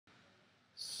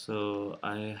So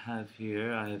I have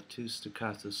two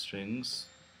staccato strings,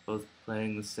 both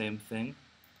playing the same thing.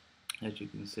 As you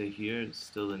can see here, it's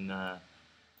still in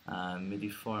MIDI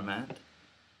format.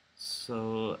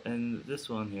 So in this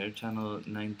one here, channel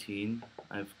 19,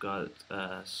 I've got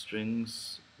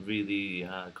strings really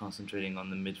concentrating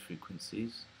on the mid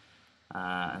frequencies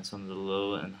and some of the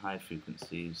low and high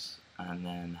frequencies, and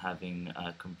then having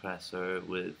a compressor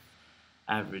with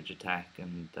average attack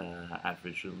and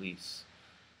average release.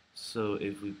 So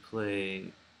if we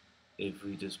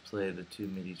just play the two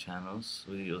MIDI channels,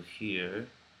 you'll hear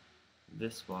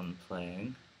this one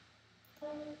playing.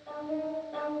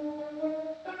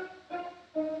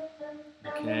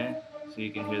 Okay, so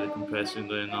you can hear the compressor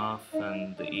going off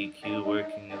and the EQ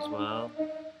working as well.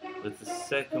 With the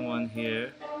second one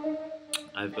here,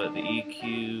 I've got the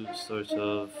EQ sort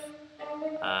of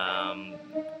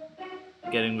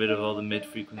getting rid of all the mid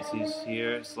frequencies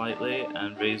here slightly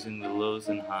and raising the lows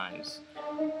and highs.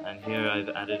 And here I've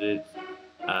added it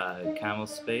camel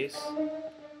space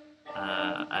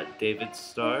at David's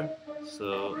star,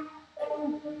 so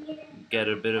get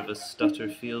a bit of a stutter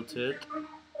feel to it.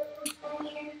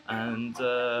 And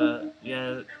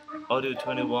yeah, audio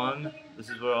 21, this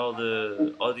is where all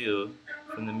the audio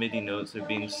from the MIDI notes are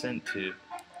being sent to.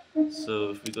 So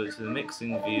if we go to the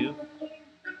mixing view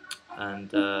and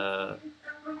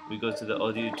we go to the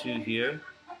audio 2 here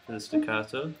for the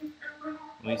staccato,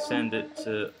 we send it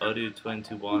to audio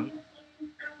 21,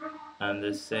 and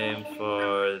the same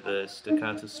for the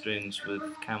staccato strings with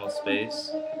camel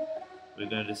space. We're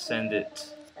going to send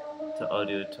it to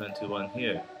audio 21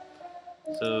 here.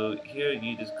 So here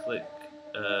you just click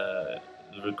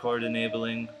record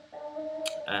enabling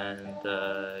and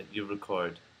you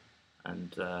record,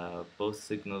 and both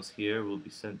signals here will be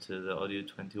sent to the audio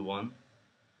 21.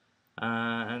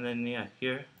 And then yeah,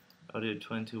 here audio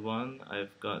 21,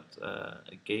 I've got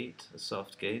a gate, a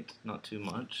soft gate, not too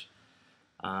much.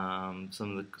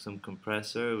 Some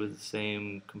compressor with the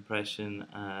same compression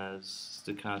as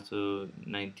staccato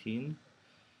 19,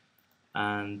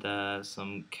 and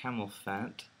some camel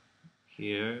fat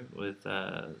here with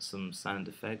some sound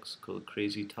effects called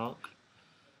Crazy Talk.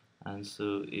 And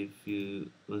so if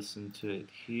you listen to it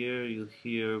here, you'll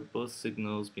hear both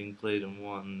signals being played in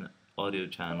one audio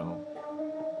channel.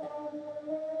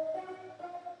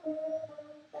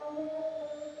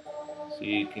 So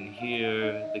you can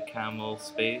hear the camel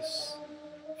space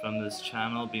from this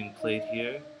channel being played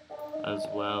here, as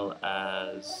well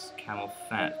as camel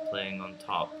fat playing on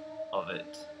top of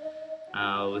it.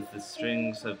 With the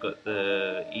strings, I've got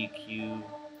the EQ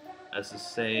as the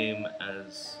same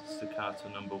as staccato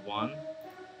number 1.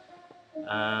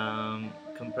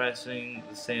 Compressing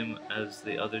the same as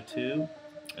the other two.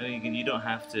 And you don't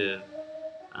have to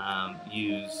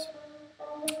use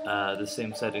the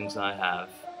same settings I have.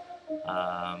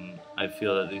 I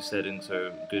feel that these settings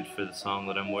are good for the song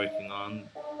that I'm working on,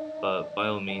 but by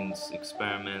all means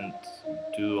experiment,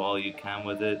 do all you can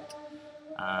with it.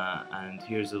 And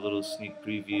here's a little sneak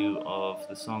preview of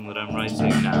the song that I'm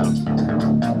writing now.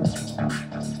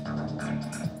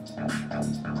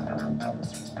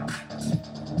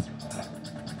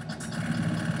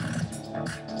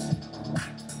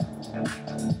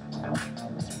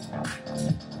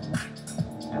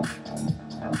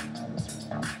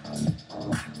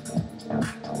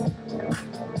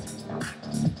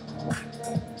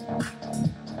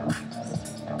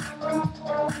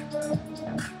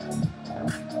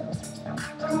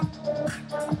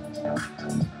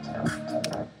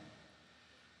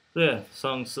 So yeah, the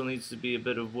song still needs to be a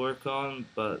bit of work on,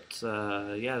 but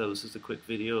yeah, that was just a quick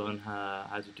video on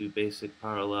how to do basic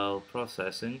parallel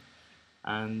processing,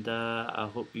 and I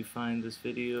hope you find this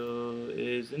video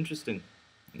is interesting.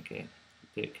 Okay,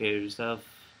 take care of yourself.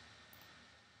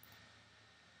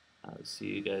 I'll see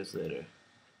you guys later.